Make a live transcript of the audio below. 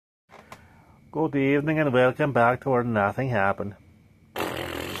Good evening and welcome back to where nothing happened.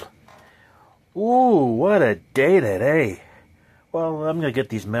 Ooh, what a day today. Well, I'm going to get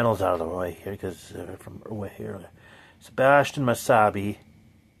these medals out of the way here because from way here. Sebastian Masabi,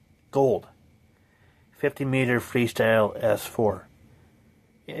 gold. 50-meter freestyle S4.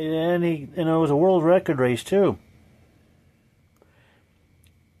 And it was a world record race too.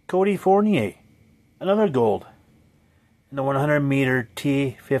 Cody Fournier, another gold. In the 100-meter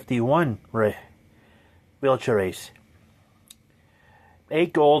T51 wheelchair race.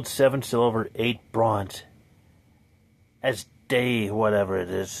 8 gold, 7 silver, 8 bronze. That's day whatever it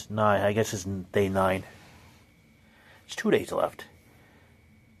is. 9. I guess it's day 9. It's 2 days left.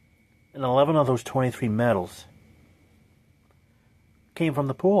 And 11 of those 23 medals came from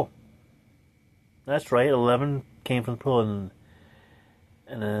the pool. That's right, 11 came from the pool,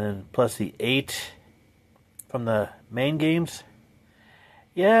 and then plus the 8 from the main games.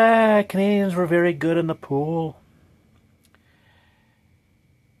 Yeah, Canadians were very good in the pool.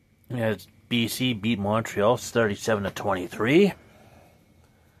 Yeah, BC beat Montreal 37-23. So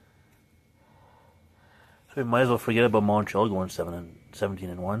we might as well forget about Montreal going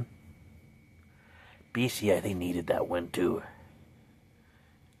 17-1. BC, I think, needed that win too.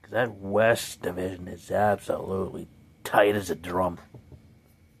 Because that West division is absolutely tight as a drum.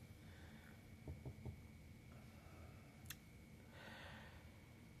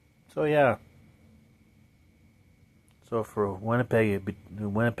 So yeah. So for Winnipeg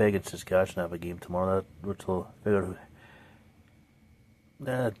and Saskatchewan have a game tomorrow. Which will figure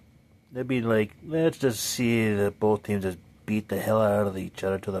they'd be like, let's just see that both teams just beat the hell out of each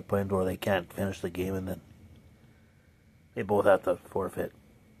other to the point where they can't finish the game, and then they both have to forfeit.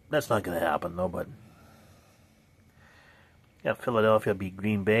 That's not going to happen though. But yeah, Philadelphia beat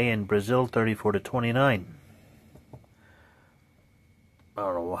Green Bay and Brazil 34-29. I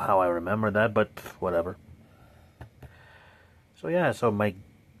don't know how I remember that, but whatever. So yeah, so my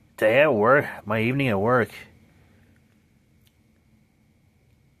day at work, my evening at work,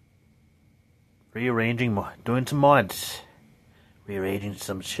 rearranging, doing some mods, rearranging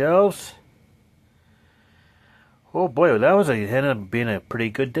some shelves. Oh boy, that ended up being a pretty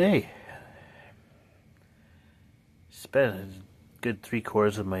good day. Spent a good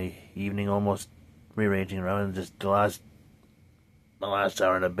 3/4 of my evening almost rearranging around, and just the last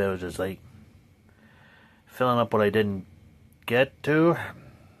hour and a bit was just like filling up what I didn't get to.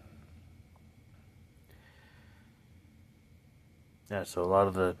 Yeah, so a lot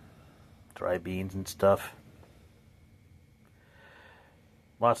of the dry beans and stuff.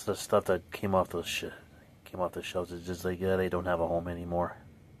 Lots of the stuff that came off the shelves is just like, yeah, they don't have a home anymore.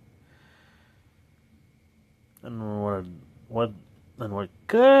 And what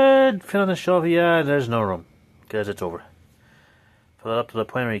could fit on the shelf? Yeah, there's no room because it's over. Fill it up to the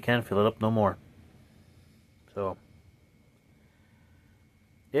point where you can't fill it up no more. So,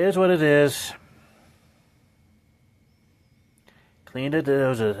 it is what it is. Cleaned it. It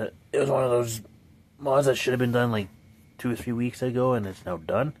was one of those mods that should have been done like 2 or 3 weeks ago, and it's now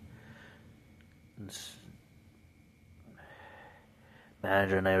done.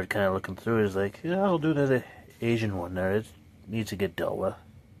 Manager and I were kind of looking through it. It's like, yeah, I'll do the Asian one there. It needs to get dealt with.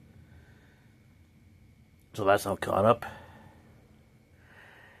 So that's now caught up.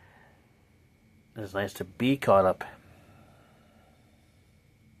 It's nice to be caught up.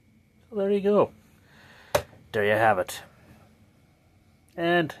 So there you go. There you have it.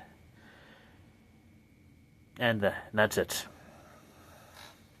 And that's it.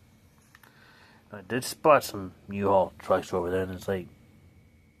 I did spot some U-Haul trucks over there, and it's like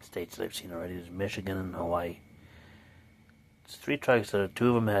states that I've seen already. There's Michigan and Hawaii. It's 3 trucks. 2 of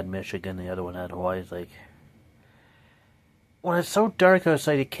them had Michigan, the other one had Hawaii. It's like, when it's so dark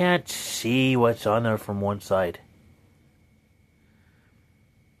outside, you can't see what's on there from one side.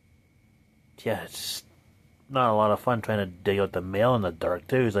 Yeah, it's not a lot of fun trying to dig out the mail in the dark,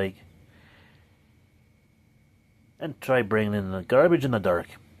 too. It's like, and try bringing in the garbage in the dark.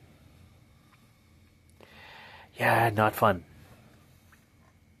 Yeah, not fun.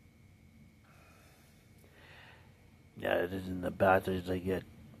 Yeah, it is in the bathrooms I get.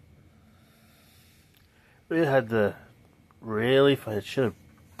 We had the really fun. I should have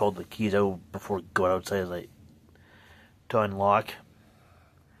pulled the keys out before going outside. Like, to unlock.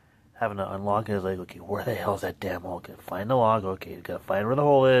 Having to unlock it is like, okay, where the hell is that damn hole? Gotta find the lock. Okay, gotta find where the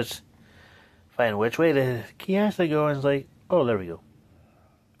hole is. Find which way the key has to go. And it's like, oh, there we go.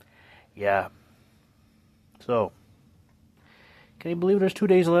 Yeah. So, can you believe there's 2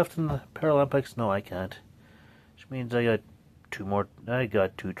 days left in the Paralympics? No, I can't. Which means I got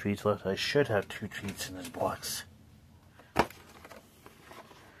 2 treats left. I should have 2 treats in this box.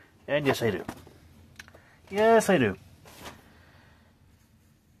 And yes, I do. Yes, I do.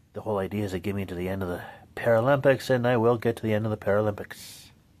 The whole idea is to get me to the end of the Paralympics, and I will get to the end of the Paralympics.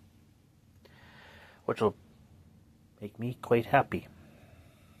 Which will make me quite happy.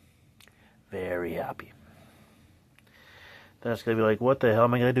 Very happy. Then it's going to be like, what the hell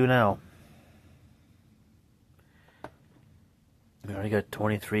am I going to do now? We already got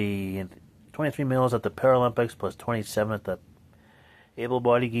 23 medals at the Paralympics plus 27 at the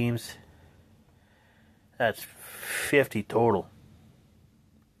able-bodied games. That's 50 total.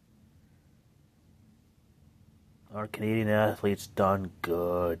 Our Canadian athletes done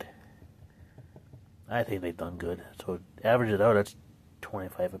good. I think they've done good. So average it out, that's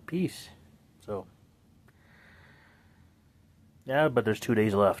 25 apiece. So, yeah, but there's 2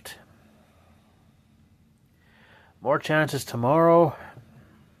 days left. More chances tomorrow.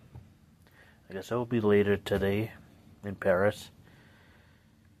 I guess it will be later today in Paris.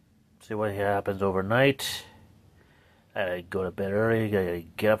 See what happens overnight. I gotta go to bed early. I gotta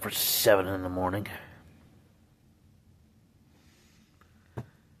get up for 7 in the morning.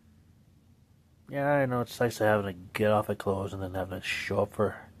 Yeah, I know it's nice to having to get off at close and then having to show up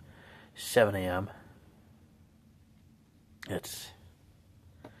for 7 a.m. It's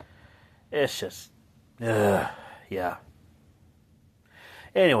just, yeah.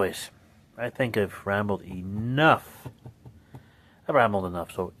 Anyways, I think I've rambled enough. I've rambled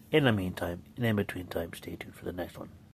enough, so in the meantime, and in between time, stay tuned for the next one.